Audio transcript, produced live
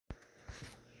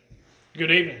Good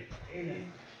evening.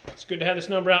 It's good to have this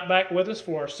number out back with us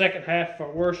for our second half of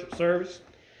our worship service.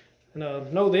 And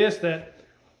know this, that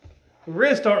we're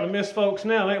really starting to miss folks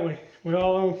now, ain't we? We're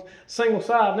all on single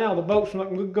side now. The boat's not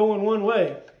going one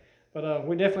way. But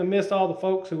we definitely miss all the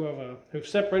folks who've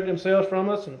separated themselves from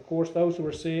us, and of course those who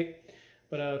are sick.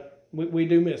 But we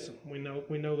do miss them. We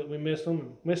know that we miss them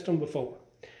and missed them before.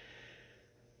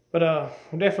 But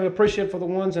we definitely appreciate for the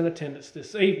ones in attendance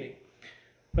this evening.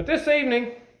 But this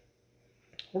evening,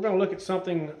 we're going to look at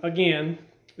something again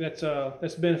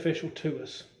that's beneficial to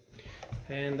us,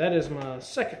 and that is my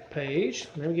second page.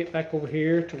 Let me get back over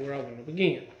here to where I want to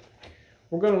begin.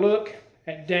 We're going to look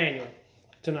at Daniel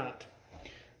tonight.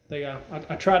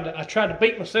 I tried to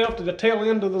beat myself to the tail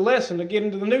end of the lesson to get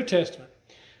into the New Testament.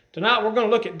 Tonight we're going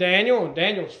to look at Daniel and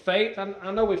Daniel's faith.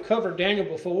 I know we've covered Daniel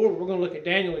before, but we're going to look at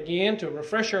Daniel again to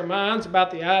refresh our minds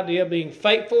about the idea of being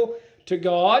faithful to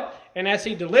God. And as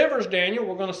he delivers Daniel,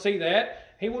 we're going to see that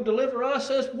he will deliver us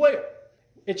as well.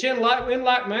 It's in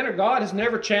like manner. God has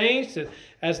never changed.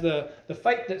 As the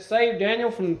faith that saved Daniel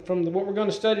from what we're going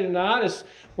to study tonight is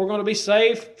we're going to be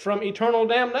saved from eternal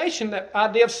damnation, that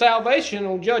idea of salvation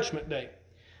on Judgment Day.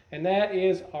 And that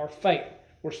is our faith.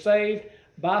 We're saved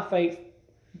by faith,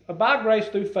 by grace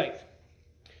through faith.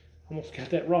 Almost got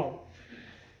that wrong.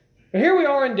 But here we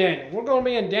are in Daniel. We're going to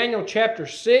be in Daniel chapter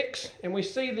 6, and we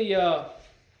see a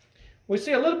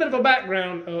little bit of a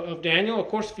background of Daniel. Of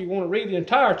course, if you want to read the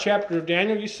entire chapter of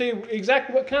Daniel, you see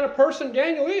exactly what kind of person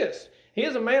Daniel is. He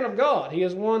is a man of God. He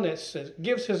is one that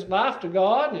gives his life to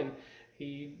God, and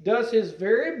he does his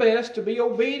very best to be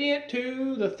obedient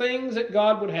to the things that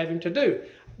God would have him to do.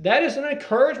 That is an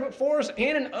encouragement for us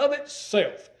in and of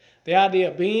itself. The idea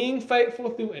of being faithful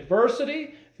through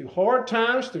adversity, through hard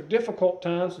times, through difficult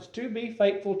times, is to be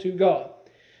faithful to God.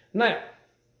 Now,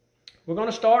 we're going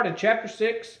to start in chapter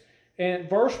 6. And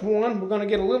verse 1, we're going to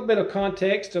get a little bit of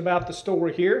context about the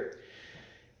story here.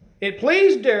 It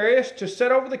pleased Darius to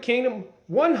set over the kingdom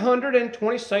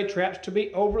 120 satraps to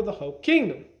be over the whole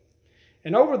kingdom.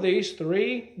 And over these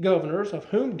 3 governors, of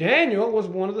whom Daniel was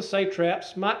one of the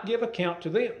satraps, might give account to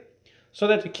them, so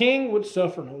that the king would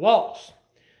suffer no loss.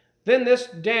 Then this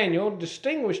Daniel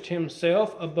distinguished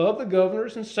himself above the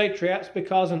governors and satraps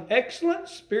because an excellent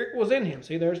spirit was in him.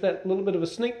 See, there's that little bit of a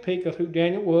sneak peek of who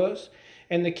Daniel was.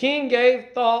 And the king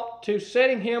gave thought to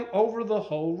setting him over the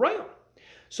whole realm.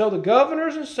 So the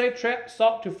governors and satraps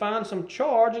sought to find some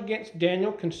charge against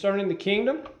Daniel concerning the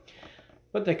kingdom,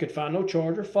 but they could find no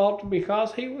charge or fault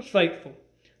because he was faithful,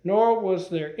 nor was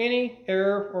there any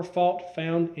error or fault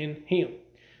found in him.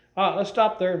 All right, let's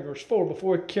stop there in verse 4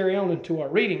 before we carry on into our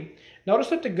reading. Notice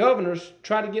that the governors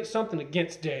try to get something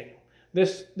against Daniel.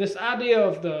 This idea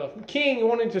of the king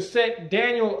wanting to set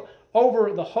Daniel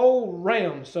over the whole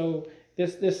realm. So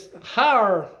this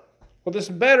higher, or this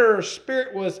better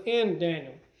spirit was in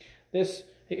Daniel.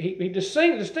 He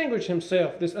distinguished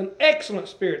himself. An excellent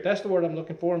spirit. That's the word I'm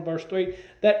looking for in verse 3.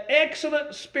 That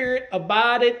excellent spirit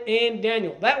abided in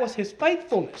Daniel. That was his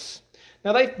faithfulness.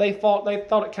 Now they thought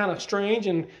it kind of strange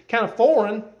and kind of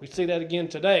foreign. We see that again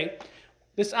today.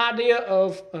 This idea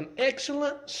of an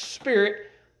excellent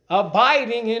spirit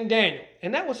abiding in Daniel.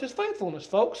 And that was his faithfulness,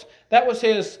 folks. That was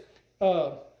his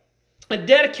a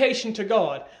dedication to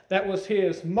God. That was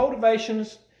his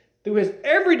motivations through his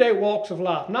everyday walks of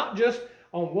life, not just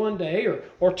on one day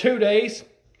or 2 days.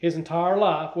 His entire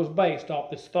life was based off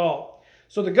this thought.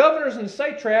 So the governors and the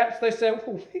satraps, they said,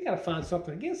 well, we got to find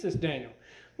something against this Daniel.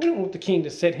 We don't want the king to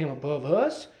set him above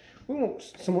us. We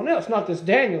want someone else, not this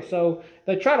Daniel. So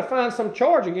they try to find some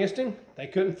charge against him. They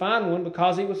couldn't find one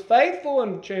because he was faithful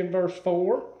in verse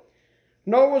 4.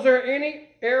 Nor was there any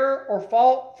error or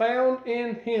fault found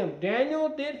in him. Daniel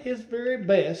did his very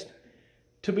best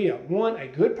to be a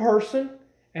good person,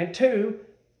 and 2,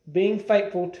 being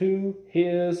faithful to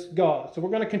his God. So we're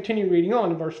going to continue reading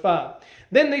on in verse 5.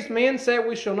 Then these men said,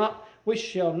 we shall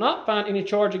not find any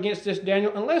charge against this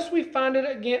Daniel unless we find it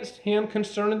against him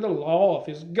concerning the law of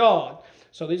his God.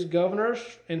 So these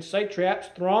governors and satraps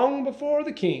thronged before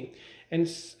the king and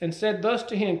said thus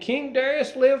to him, King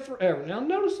Darius, live forever. Now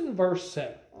notice in verse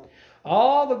 7,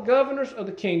 all the governors of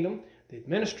the kingdom, the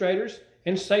administrators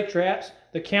and satraps,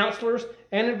 the counselors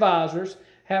and advisors,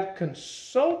 have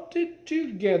consulted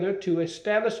together to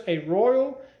establish a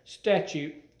royal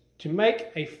statute to make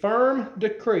a firm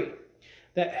decree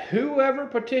that whoever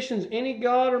petitions any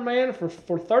god or man for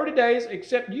 30 days,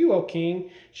 except you, O king,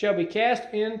 shall be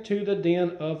cast into the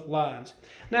den of lions.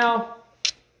 Now,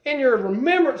 in your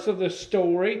remembrance of this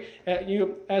story,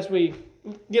 as we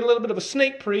get a little bit of a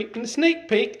sneak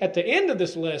peek at the end of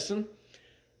this lesson,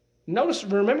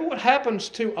 remember what happens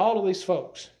to all of these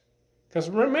folks. Because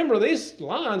remember, these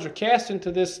lions are cast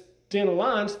into this den of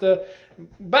lions.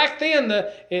 Back then,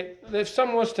 if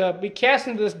someone was to be cast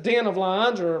into this den of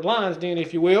lions, or lion's den,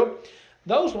 if you will,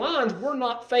 those lions were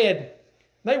not fed.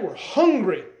 They were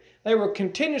hungry. They were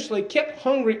continuously kept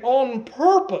hungry on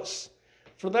purpose.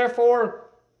 For therefore,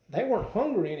 they weren't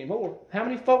hungry anymore. How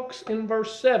many folks in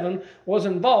verse 7 was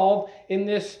involved in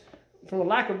this, from a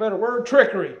lack of a better word,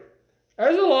 trickery?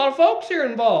 There's a lot of folks here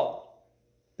involved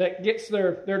that gets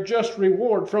their just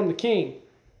reward from the king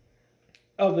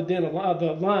of the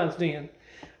lion's den.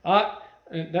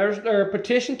 And there's their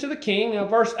petition to the king. Now,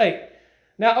 verse 8.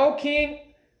 Now, O king,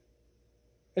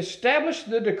 establish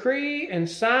the decree and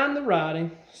sign the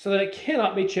writing so that it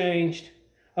cannot be changed,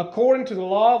 according to the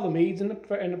law of the Medes and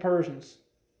the Persians,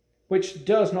 which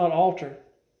does not alter.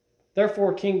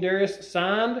 Therefore, King Darius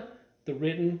signed the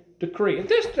written decree. At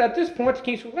this point, the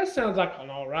king said, well, that sounds like an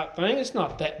all right thing. It's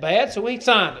not that bad, so he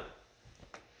signed it.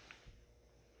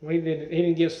 Well, he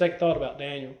didn't give a second thought about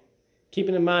Daniel.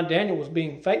 Keeping in mind, Daniel was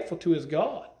being faithful to his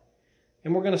God.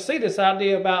 And we're going to see this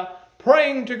idea about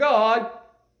praying to God,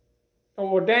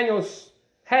 or Daniel's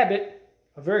habit,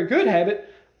 a very good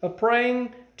habit, of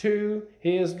praying to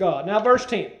his God. Now, verse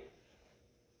 10.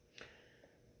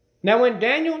 Now, when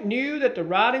Daniel knew that the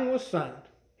writing was signed,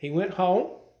 he went home,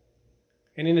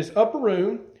 and in his upper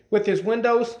room, with his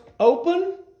windows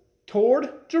open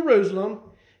toward Jerusalem,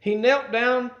 he knelt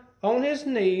down on his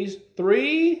knees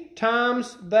 3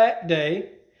 times that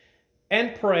day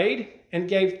and prayed and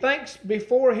gave thanks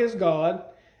before his God,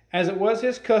 as it was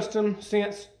his custom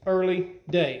since early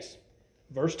days.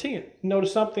 Verse 10.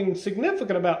 Notice something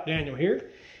significant about Daniel here.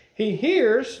 He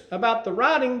hears about the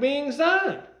writing being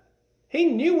signed. He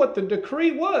knew what the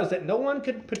decree was, that no one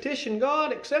could petition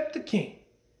God except the king.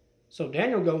 So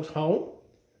Daniel goes home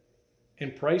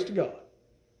and prays to God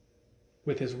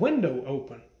with his window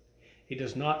open. He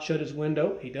does not shut his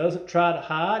window. He doesn't try to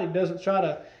hide. He doesn't try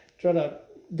to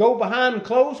go behind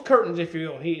closed curtains, if you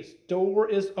will. His door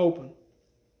is open.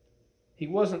 He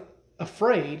wasn't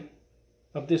afraid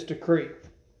of this decree.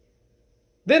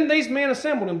 Then these men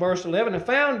assembled in verse 11 and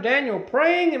found Daniel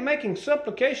praying and making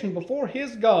supplication before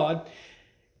his God.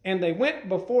 And they went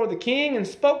before the king and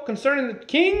spoke concerning the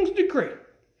king's decree.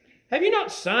 Have you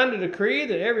not signed a decree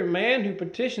that every man who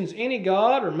petitions any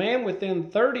god or man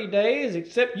within 30 days,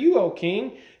 except you, O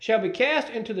king, shall be cast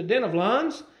into the den of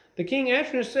lions? The king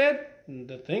answered and said,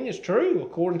 the thing is true,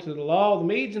 according to the law of the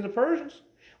Medes and the Persians,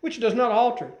 which does not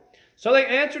alter. So they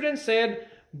answered and said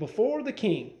before the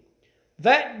king,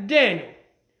 that Daniel,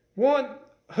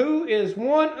 who is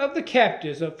one of the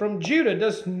captives from Judah,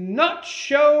 does not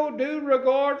show due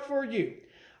regard for you,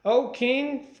 O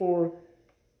king,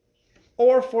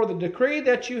 or for the decree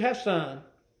that you have signed,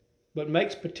 but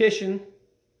makes petition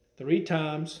 3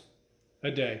 times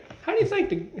a day. How do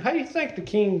you think the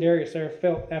King Darius there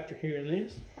felt after hearing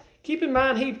this? Keep in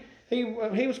mind, he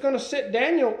was going to set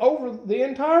Daniel over the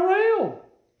entire realm.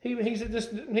 He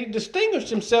distinguished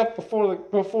himself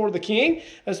before the king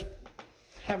as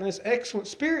having this excellent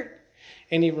spirit,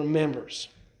 and he remembers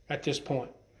at this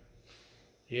point.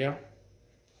 Yeah,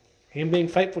 him being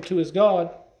faithful to his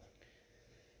God.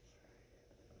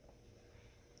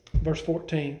 Verse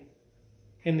 14.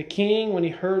 And the king, when he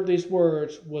heard these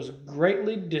words, was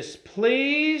greatly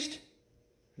displeased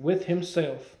with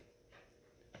himself,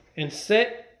 and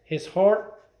set his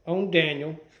heart on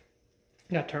Daniel.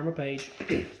 Now turn my page.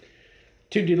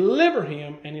 To deliver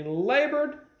him, and he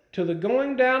labored to the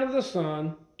going down of the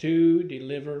sun to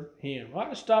deliver him. I'll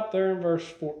just stop there in verse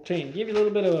 14. Give you a little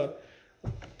bit of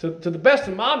to the best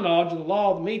of my knowledge of the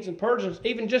law of the Medes and Persians,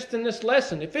 even just in this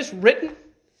lesson, if it's written,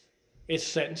 it's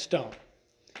set in stone.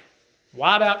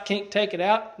 Whiteout can't take it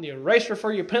out. The eraser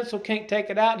for your pencil can't take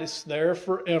it out. It's there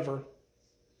forever.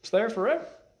 It's there forever.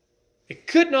 It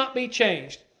could not be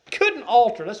changed. Couldn't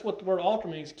alter. That's what the word alter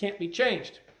means. It can't be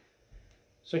changed.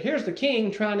 So here's the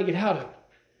king trying to get out of it.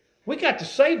 We got to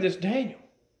save this Daniel.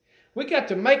 We got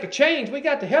to make a change. We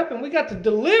got to help him. We got to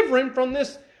deliver him from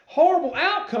this horrible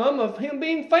outcome of him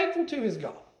being faithful to his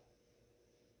God.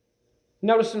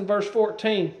 Notice in verse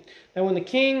 14. And when the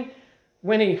king,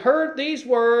 when he heard these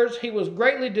words, he was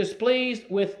greatly displeased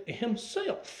with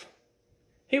himself.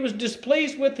 He was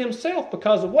displeased with himself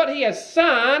because of what he has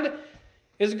signed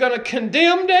is going to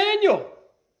condemn Daniel.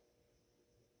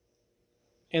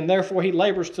 And therefore he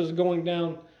labors to the going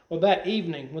down, or that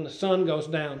evening when the sun goes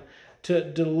down,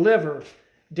 to deliver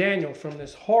Daniel from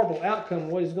this horrible outcome of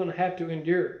what he's going to have to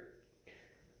endure.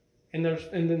 And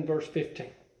then verse 15.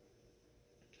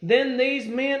 Then these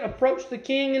men approached the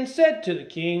king and said to the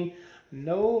king,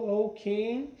 Know, O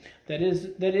king, that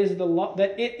it is the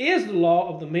law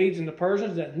of the Medes and the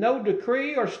Persians, that no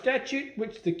decree or statute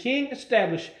which the king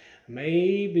established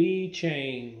may be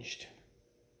changed.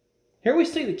 Here we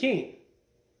see the king.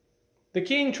 The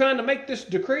king trying to make this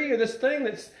decree or this thing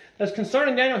that's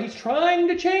concerning Daniel. He's trying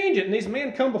to change it, and these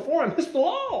men come before him. It's the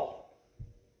law.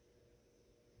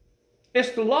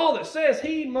 It's the law that says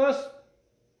he must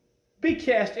be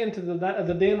cast into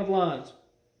the den of lions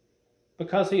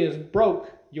because he has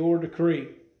broke your decree.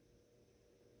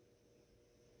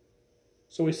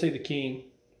 So we see the king,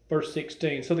 verse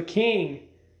 16. So the king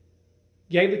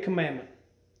gave the commandment,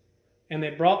 and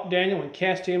they brought Daniel and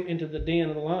cast him into the den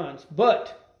of the lions.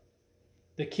 But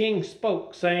the king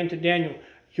spoke, saying to Daniel,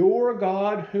 your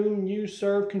God whom you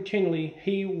serve continually,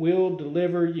 he will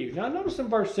deliver you. Now notice in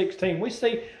verse 16, we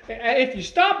see, if you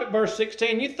stop at verse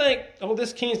 16, you think, oh,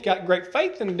 this king's got great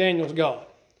faith in Daniel's God.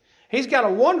 He's got a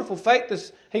wonderful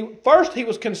faith. First he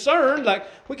was concerned, like,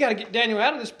 we got to get Daniel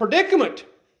out of this predicament.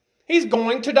 He's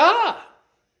going to die.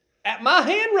 At my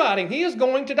handwriting, he is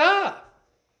going to die.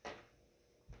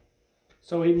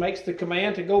 So he makes the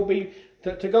command to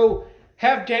go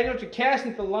have Daniel to cast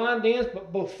into the lion dens,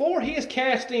 but before he is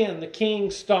cast in, the king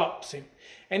stops him.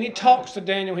 And he talks to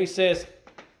Daniel. He says,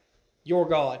 your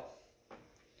God.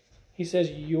 He says,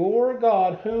 your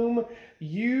God whom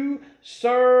you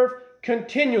serve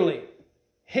continually,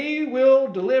 he will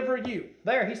deliver you.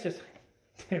 There, he says,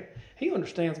 he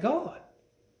understands God.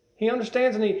 He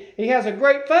understands, and he has a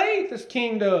great faith, this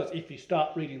king does, if you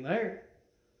stop reading there.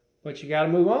 But you got to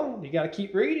move on. You got to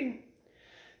keep reading.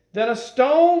 Then a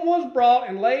stone was brought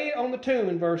and laid on the tomb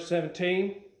in verse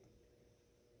 17.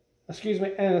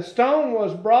 And a stone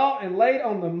was brought and laid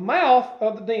on the mouth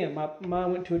of the den. My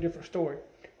mind went to a different story,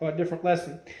 or a different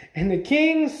lesson. And the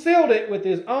king sealed it with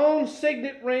his own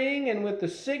signet ring and with the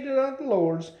signet of the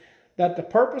Lord's, that the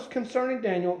purpose concerning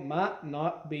Daniel might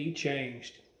not be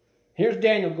changed. Here's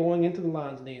Daniel going into the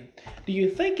lion's den. Do you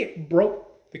think it broke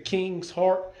the king's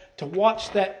heart to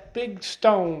watch that big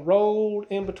stone rolled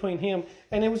in between him,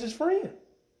 and it was his friend?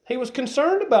 He was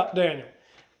concerned about Daniel.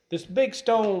 This big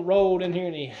stone rolled in here,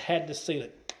 and he had to seal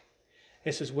it.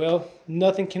 He says, well,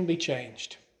 nothing can be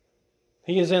changed.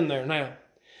 He is in there now.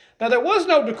 Now, there was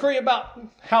no decree about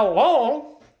how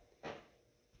long.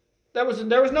 There was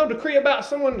no decree about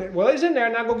someone, well, he's in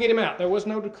there, now go get him out. There was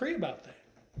no decree about that.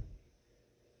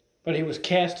 But he was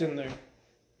cast in there.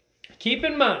 Keep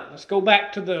in mind, let's go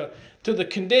back to the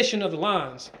condition of the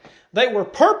lions. They were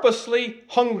purposely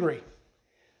hungry.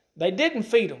 They didn't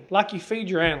feed them like you feed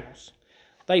your animals.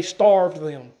 They starved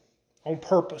them on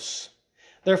purpose.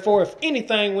 Therefore, if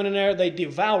anything went in there, they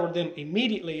devoured them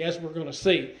immediately, as we're going to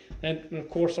see. And of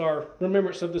course, our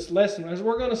remembrance of this lesson, as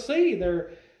we're going to see,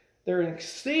 they're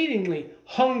exceedingly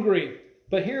hungry.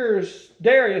 But here's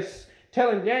Darius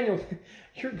telling Daniel,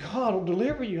 your God will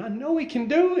deliver you. I know he can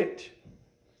do it.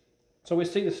 So we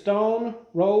see the stone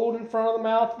rolled in front of the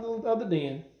mouth of the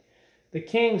den. The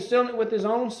king sealing it with his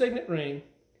own signet ring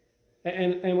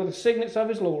and with the signets of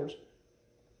his lords.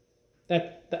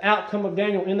 That the outcome of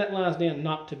Daniel in that lion's den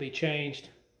not to be changed.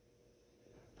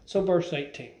 So verse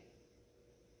 18.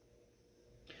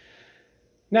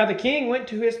 Now the king went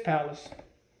to his palace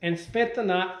and spent the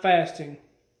night fasting,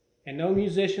 and no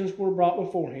musicians were brought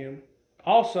before him.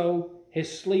 Also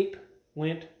his sleep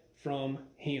went from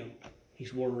him.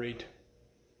 He's worried.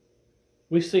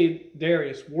 We see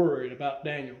Darius worried about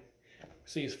Daniel. We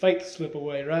see his faith slip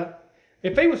away, right?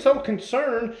 If he was so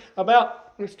concerned about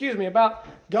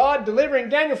God delivering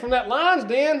Daniel from that lion's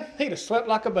den, he'd have slept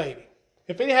like a baby.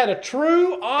 If he had a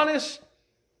true, honest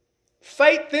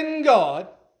faith in God,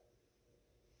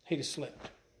 he'd have slept.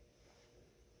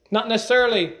 Not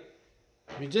necessarily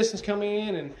musicians coming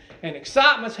in and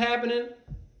excitement's happening.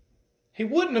 He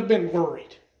wouldn't have been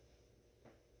worried.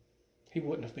 He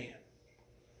wouldn't have been.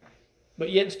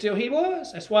 But yet still he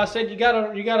was. That's why I said you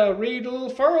gotta read a little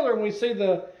further when we see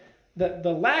the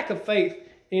lack of faith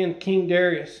in King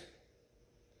Darius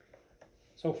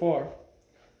so far.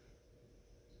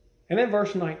 And then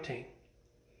verse 19.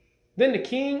 Then the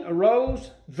king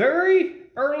arose very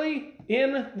early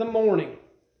in the morning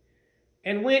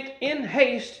and went in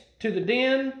haste to the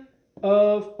den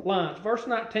of lions. Verse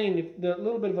 19, the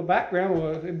little bit of a background,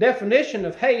 or a definition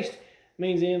of haste,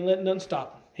 means he didn't let nothing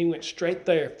stop him. He went straight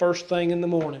there, first thing in the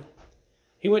morning.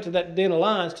 He went to that den of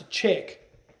lions to check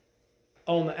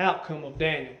on the outcome of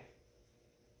Daniel.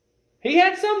 He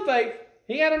had some faith.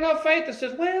 He had enough faith that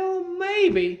says, well,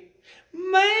 maybe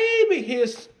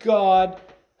his God,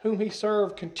 whom he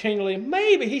served continually,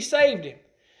 maybe he saved him.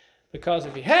 Because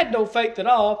if he had no faith at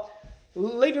all,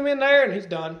 leave him in there and he's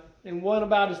done and went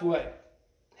about his way.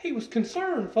 He was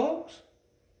concerned, folks.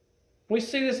 We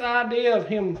see this idea of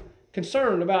him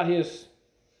concerned about his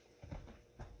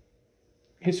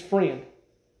friend,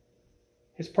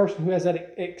 his person who has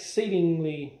that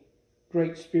exceedingly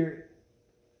great spirit.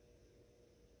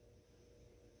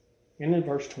 And in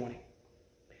verse 20.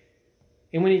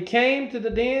 And when he came to the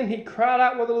den, he cried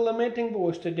out with a lamenting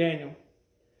voice to Daniel.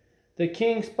 The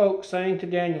king spoke, saying to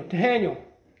Daniel, Daniel,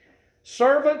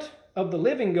 servant of the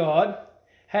living God,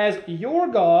 has your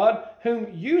God, whom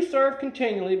you serve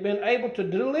continually, been able to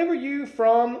deliver you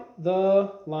from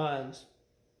the lions?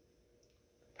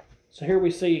 So here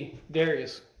we see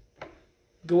Darius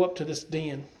go up to this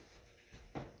den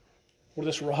where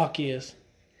this rock is.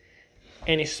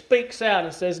 And he speaks out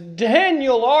and says,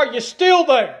 Daniel, are you still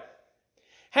there?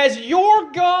 Has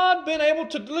your God been able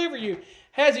to deliver you?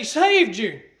 Has he saved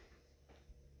you?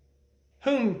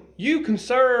 Whom you can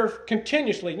serve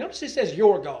continuously. Notice he says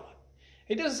your God.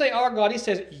 He doesn't say our God, he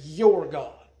says your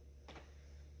God.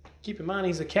 Keep in mind,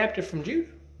 he's a captive from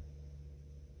Judah.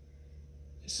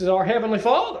 This is our Heavenly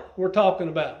Father we're talking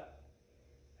about.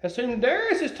 That's whom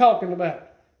Darius is talking about.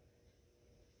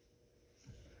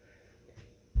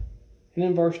 And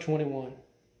in verse 21,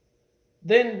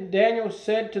 then Daniel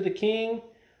said to the king,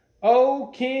 O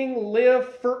king,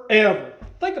 live forever.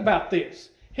 Think about this.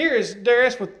 Here is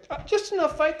Darius with just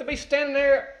enough faith to be standing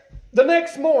there the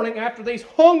next morning after these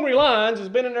hungry lions has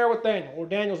been in there with Daniel, or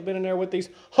Daniel's been in there with these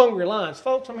hungry lions.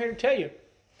 Folks, I'm here to tell you,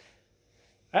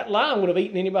 that lion would have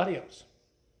eaten anybody else.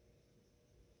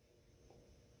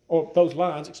 Or those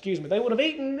lions, excuse me, they would have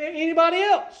eaten anybody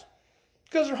else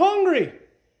because they're hungry.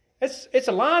 It's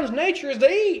a lion's nature is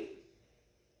to eat.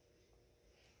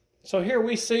 So here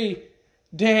we see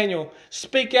Daniel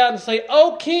speak out and say,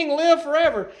 O king, live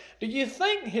forever. Do you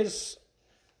think his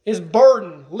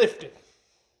burden lifted?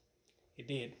 It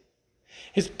did.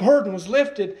 His burden was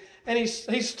lifted, and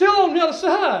he's still on the other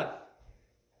side.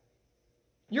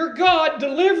 Your God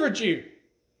delivered you.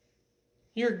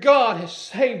 Your God has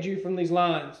saved you from these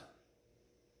lions.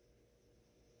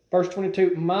 Verse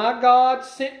 22, my God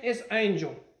sent his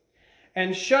angel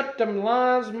and shut the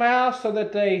lions' mouths so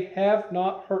that they have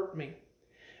not hurt me,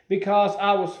 because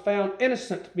I was found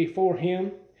innocent before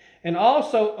him. And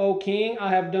also, O king, I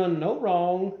have done no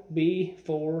wrong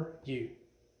before you.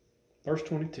 Verse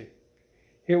 22.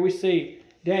 Here we see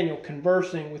Daniel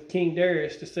conversing with King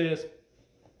Darius that says,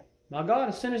 my God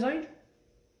has sent his angel.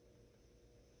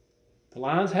 The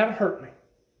lions haven't hurt me.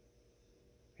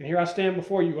 And here I stand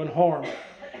before you unharmed,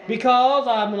 because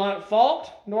I am not at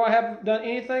fault, nor I have done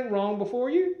anything wrong before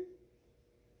you.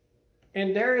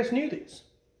 And Darius knew this.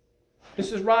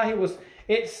 This is why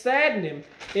it saddened him.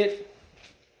 It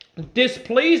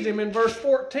displeased him in verse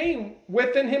 14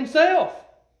 within himself.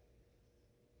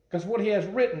 Because what he has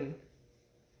written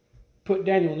put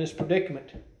Daniel in this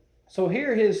predicament. So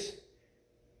here his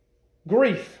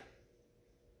grief,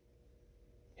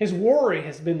 his worry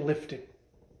has been lifted.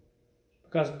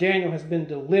 Because Daniel has been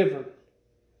delivered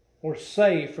or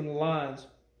saved from the lions.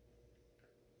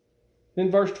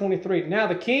 Then verse 23. Now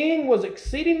the king was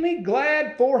exceedingly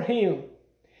glad for him,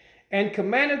 and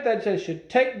commanded that they should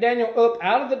take Daniel up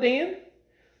out of the den.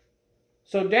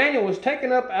 So Daniel was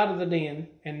taken up out of the den,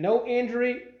 and no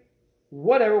injury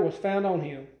whatever was found on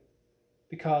him,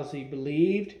 because he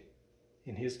believed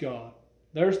in his God.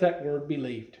 There's that word,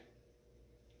 believed.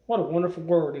 What a wonderful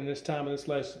word in this time of this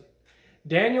lesson.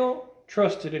 Daniel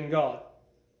trusted in God.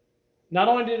 Not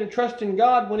only did he trust in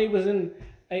God when he was in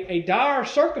a dire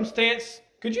circumstance.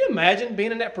 Could you imagine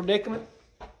being in that predicament?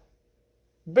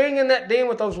 Being in that den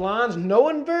with those lions,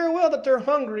 knowing very well that they're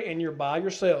hungry, and you're by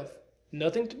yourself.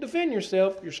 Nothing to defend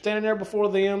yourself. You're standing there before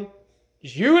them.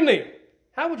 It's you and them.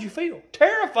 How would you feel?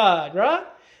 Terrified, right?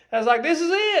 I was like, this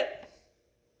is it.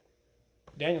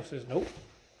 Daniel says, nope.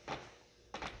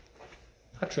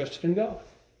 I trusted in God.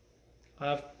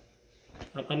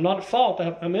 I'm not at fault.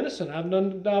 I'm innocent. I've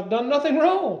done nothing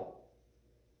wrong.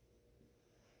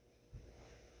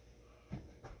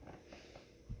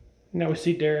 Now we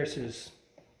see Darius's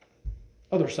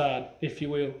other side, if you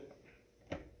will.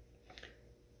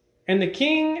 And the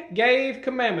king gave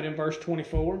commandment in verse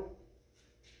 24.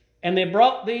 And they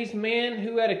brought these men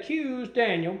who had accused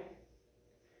Daniel,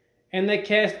 and they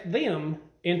cast them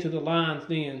into the lion's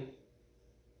den.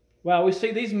 Well, we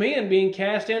see these men being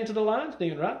cast into the lion's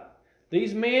den, right?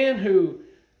 These men who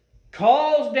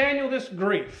caused Daniel this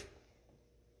grief,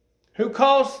 who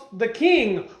caused the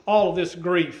king all of this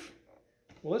grief.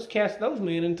 Well, let's cast those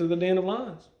men into the den of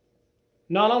lions.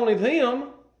 Not only them,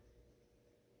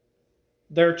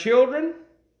 their children,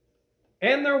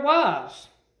 and their wives.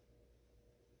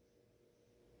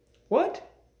 What?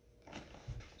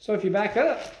 So if you back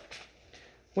up,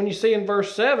 when you see in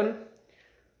verse 7,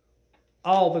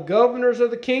 all the governors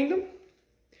of the kingdom,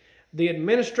 the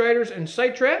administrators and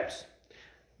satraps,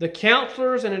 the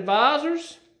counselors and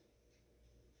advisors,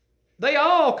 they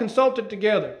all consulted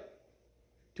together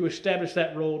to establish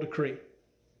that royal decree.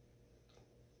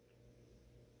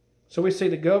 So we see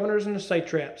the governors and the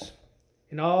satraps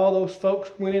and all those folks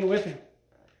went in with him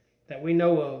that we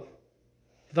know of.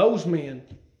 Those men,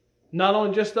 not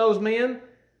only just those men,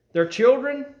 their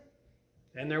children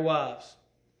and their wives.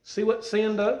 See what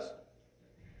sin does?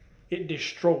 It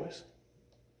destroys.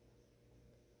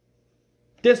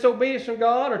 Disobedience from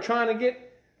God, or trying to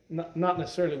get, not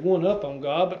necessarily one up on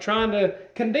God, but trying to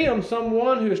condemn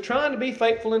someone who is trying to be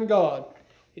faithful in God,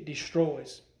 it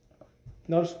destroys.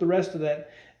 Notice the rest of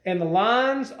that. And the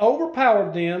lions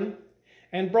overpowered them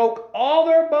and broke all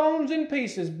their bones in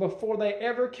pieces before they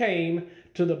ever came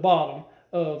to the bottom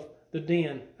of the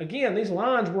den. Again, these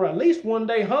lions were at least one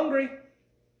day hungry.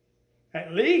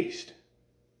 At least.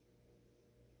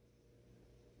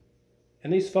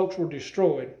 And these folks were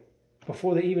destroyed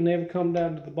before they even ever come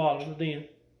down to the bottom of the den.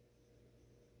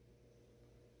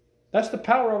 That's the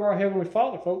power of our Heavenly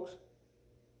Father, folks.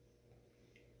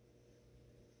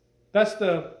 That's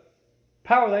the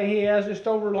power that He has just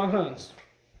over lions.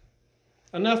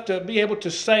 Enough to be able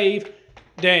to save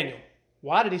Daniel.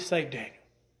 Why did He save Daniel?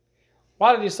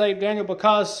 Why did He save Daniel?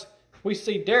 Because we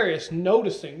see Darius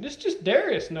noticing, just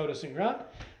Darius noticing, right?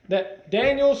 That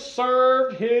Daniel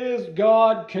served his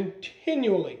God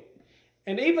continually.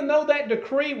 And even though that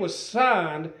decree was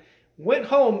signed, went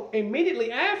home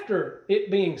immediately after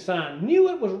it being signed, knew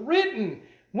it was written,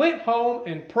 went home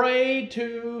and prayed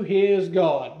to his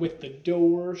God with the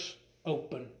doors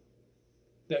open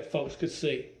that folks could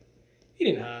see. He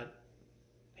didn't hide.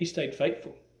 He stayed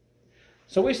faithful.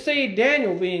 So we see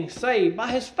Daniel being saved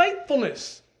by his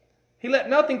faithfulness. He let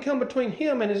nothing come between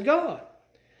him and his God.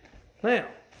 Now,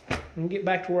 I'm going to get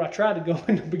back to where I tried to go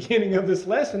in the beginning of this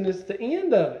lesson. It's the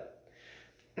end of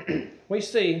it. We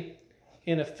see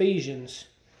in Ephesians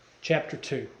chapter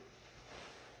 2.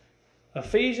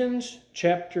 Ephesians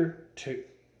chapter 2.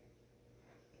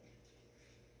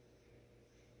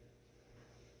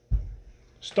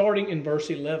 Starting in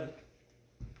verse 11.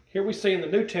 Here we see in the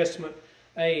New Testament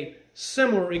a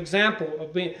similar example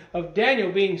of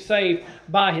Daniel being saved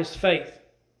by his faith.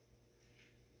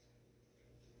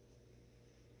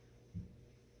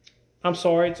 I'm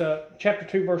sorry, it's chapter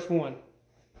 2, verse 1.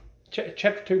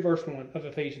 Chapter 2, verse 1 of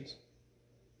Ephesians.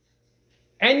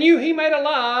 And you He made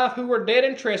alive who were dead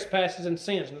in trespasses and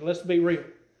sins. Now let's be real.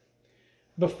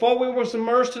 Before we were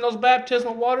immersed in those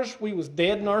baptismal waters, we was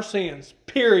dead in our sins.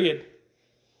 Period.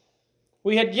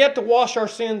 We had yet to wash our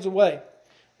sins away.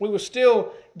 We were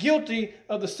still guilty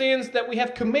of the sins that we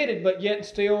have committed, but yet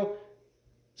still,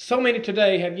 so many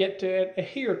today have yet to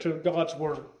adhere to God's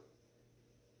Word.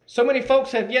 So many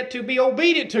folks have yet to be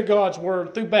obedient to God's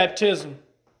Word through baptism.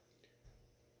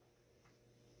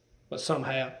 But some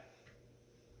have.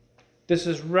 This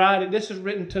is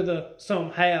written to the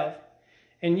some have.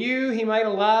 And you He made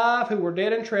alive who were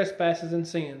dead in trespasses and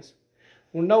sins.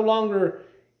 We're no longer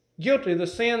guilty of the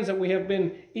sins that we have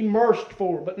been immersed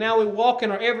for. But now we walk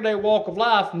in our everyday walk of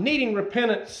life needing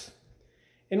repentance.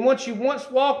 And once you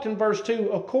once walked in verse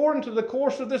 2, according to the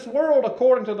course of this world,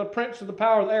 according to the prince of the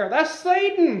power of the air. That's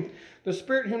Satan, the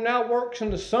spirit who now works in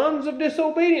the sons of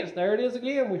disobedience. There it is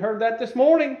again. We heard that this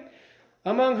morning.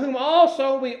 Among whom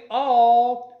also we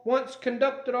all once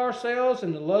conducted ourselves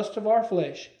in the lust of our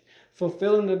flesh,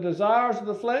 fulfilling the desires of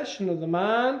the flesh and of the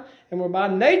mind, and were by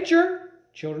nature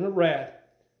children of wrath,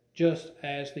 just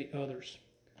as the others.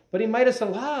 But He made us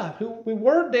alive. We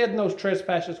were dead in those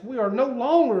trespasses. We are no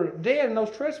longer dead in those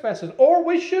trespasses, or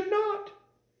we should not.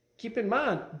 Keep in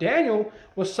mind, Daniel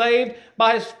was saved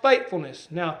by his faithfulness.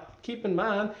 Now, keep in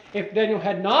mind, if Daniel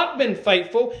had not been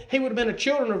faithful, he would have been a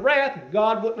children of wrath, and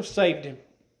God wouldn't have saved him,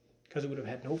 because he would have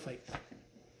had no faith.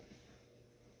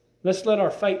 Let's let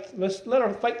our faith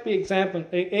be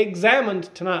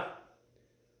examined tonight.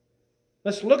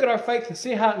 Let's look at our faith and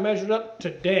see how it measured up to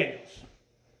Daniel's.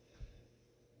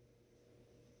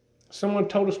 Someone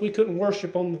told us we couldn't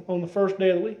worship on the first day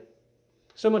of the week.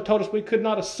 Someone told us we could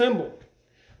not assemble.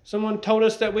 Someone told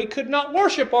us that we could not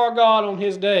worship our God on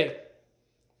His day,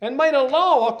 and made a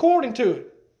law according to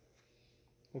it.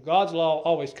 Well, God's law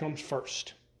always comes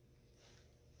first.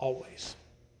 Always.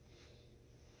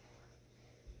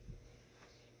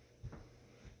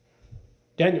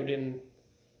 Daniel didn't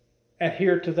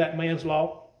adhere to that man's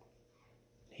law.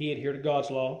 He adhered to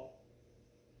God's law.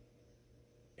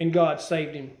 And God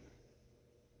saved him.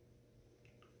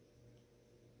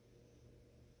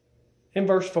 In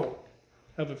verse 4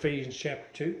 of Ephesians chapter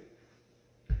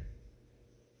 2.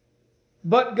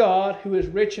 But God, who is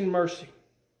rich in mercy,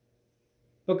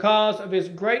 because of His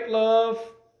great love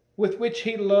with which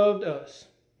He loved us,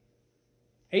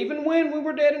 even when we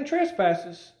were dead in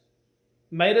trespasses,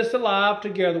 made us alive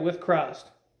together with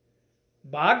Christ.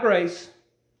 By grace,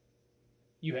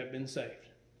 you have been saved.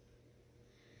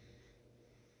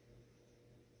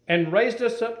 And raised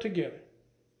us up together,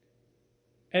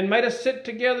 and made us sit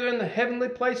together in the heavenly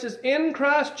places in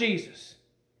Christ Jesus,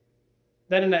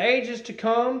 that in the ages to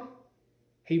come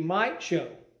He might show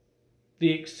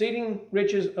the exceeding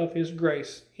riches of His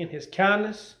grace in His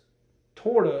kindness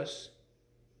toward us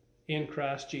in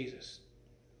Christ Jesus.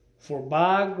 For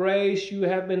by grace you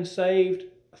have been saved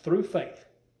through faith,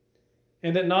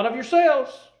 and that not of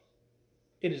yourselves,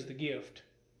 it is the gift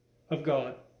of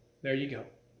God. There you go.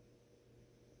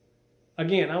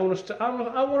 Again, I want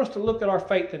us to look at our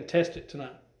faith and test it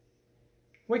tonight.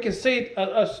 We can see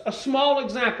a small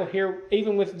example here,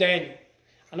 even with Daniel.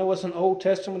 I know it's an Old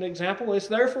Testament example. It's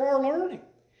there for our learning.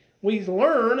 We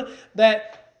learn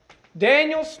that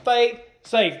Daniel's faith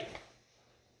saved him.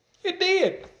 It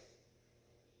did.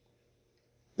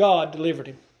 God delivered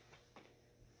him.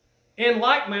 In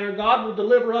like manner, God will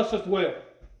deliver us as well.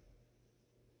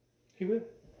 He will.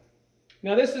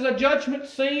 Now, this is a judgment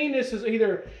scene. This is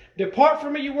either depart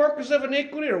from me, you workers of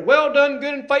iniquity, or well done,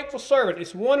 good and faithful servant.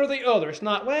 It's one or the other. It's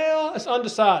not, well, it's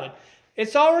undecided.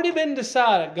 It's already been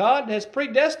decided. God has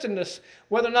predestined us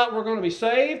whether or not we're going to be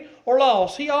saved or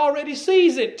lost. He already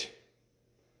sees it.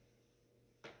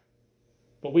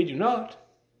 But we do not.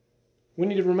 We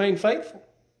need to remain faithful.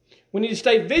 We need to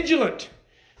stay vigilant.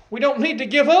 We don't need to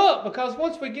give up, because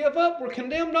once we give up, we're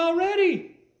condemned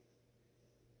already.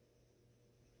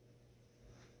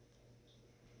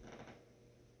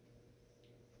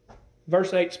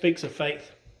 Verse 8 speaks of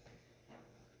faith.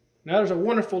 Now, there's a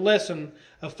wonderful lesson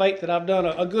of faith that I've done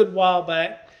a good while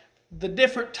back. The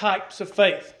different types of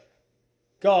faith.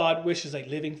 God wishes a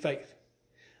living faith,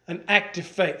 an active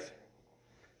faith.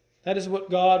 That is what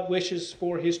God wishes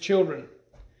for His children.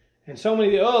 And so many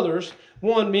of the others,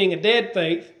 one being a dead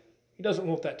faith, He doesn't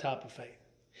want that type of faith.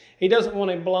 He doesn't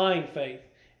want a blind faith.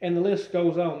 And the list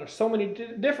goes on. There's so many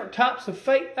different types of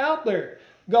faith out there.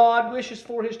 God wishes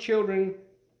for His children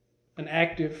an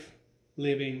active,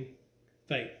 living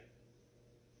faith.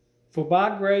 For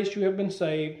by grace you have been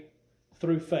saved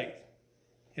through faith.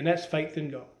 And that's faith in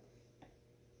God.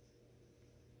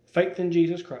 Faith in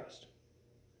Jesus Christ.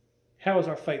 How is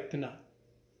our faith tonight?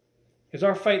 Is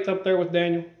our faith up there with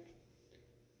Daniel?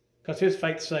 Because his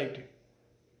faith saved him.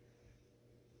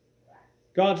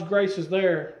 God's grace is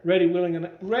there, ready, willing,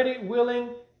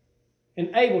 and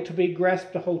able to be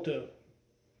grasped a hold of.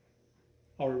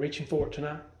 Are we reaching for it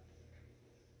tonight?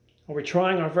 Are we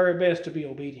trying our very best to be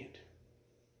obedient?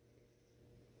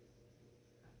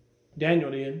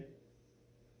 Daniel did.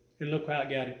 And look how it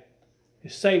got him.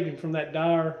 It saved him from that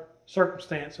dire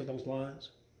circumstance of those lions.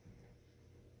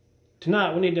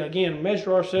 Tonight we need to again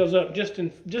measure ourselves up just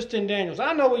in Daniel's.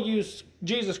 I know we use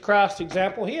Jesus Christ's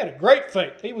example. He had a great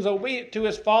faith. He was obedient to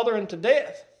his Father unto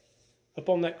death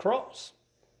upon that cross.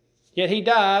 Yet he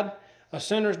died a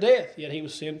sinner's death, yet he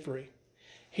was sin-free.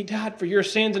 He died for your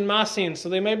sins and my sins so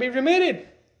they may be remitted.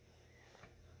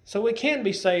 So we can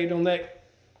be saved on that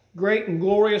great and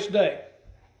glorious day,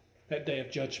 that day of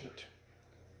judgment.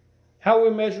 How will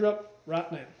we measure up right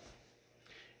now?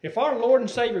 If our Lord and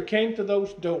Savior came to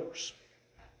those doors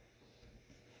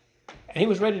and He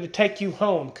was ready to take you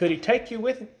home, could He take you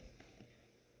with Him?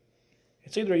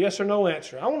 It's either a yes or no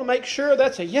answer. I want to make sure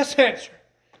that's a yes answer.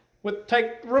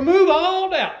 Remove all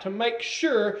doubt to make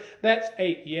sure that's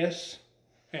a yes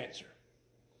answer.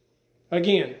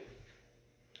 Again,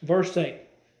 verse 8,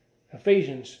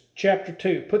 Ephesians chapter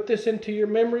 2. Put this into your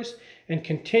memories and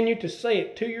continue to say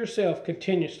it to yourself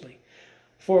continuously.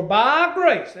 For by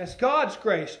grace, that's God's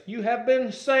grace, you have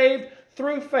been saved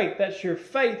through faith. That's your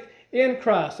faith in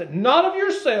Christ. That not of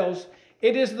yourselves,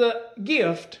 it is the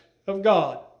gift of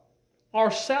God. Our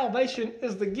salvation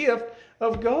is the gift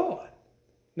of God.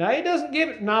 Now, He doesn't give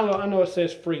it, now I know it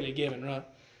says freely given, right?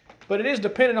 But it is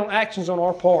dependent on actions on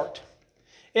our part.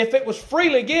 If it was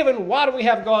freely given, why do we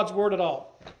have God's Word at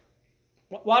all?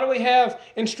 Why do we have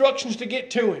instructions to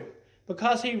get to Him?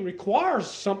 Because He requires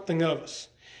something of us.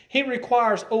 He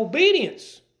requires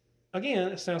obedience. Again,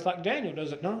 it sounds like Daniel,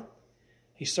 does it not?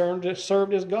 He served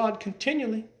his God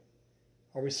continually.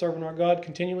 Are we serving our God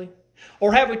continually?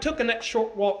 Or have we taken that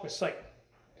short walk with Satan?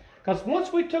 Because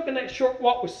once we've taken that short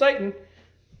walk with Satan,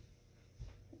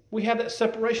 we have that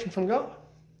separation from God.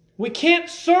 We can't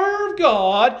serve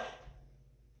God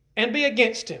and be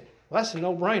against Him. Well, that's a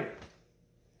no-brainer.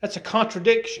 That's a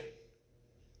contradiction.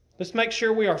 Let's make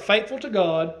sure we are faithful to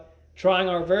God trying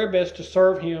our very best to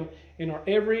serve Him in our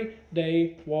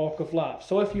everyday walk of life.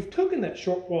 So if you've taken that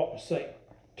short walk with Satan,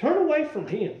 turn away from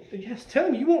him. Just tell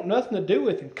him you want nothing to do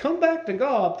with him. Come back to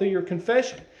God through your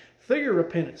confession, through your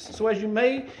repentance, so as you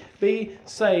may be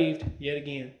saved yet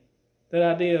again. That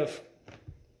idea of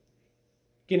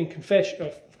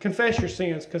confess your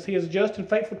sins, because He is just and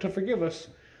faithful to forgive us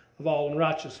of all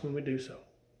unrighteousness when we do so.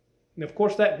 And of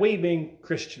course, that we being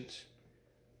Christians,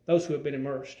 those who have been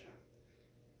immersed.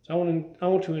 So I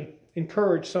want to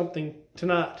encourage something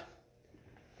tonight.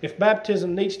 If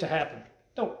baptism needs to happen,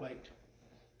 don't wait.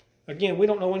 Again, we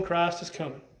don't know when Christ is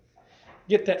coming.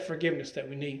 Get that forgiveness that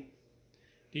we need.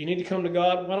 Do you need to come to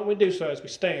God? Why don't we do so as we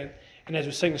stand and as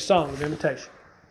we sing the song of invitation?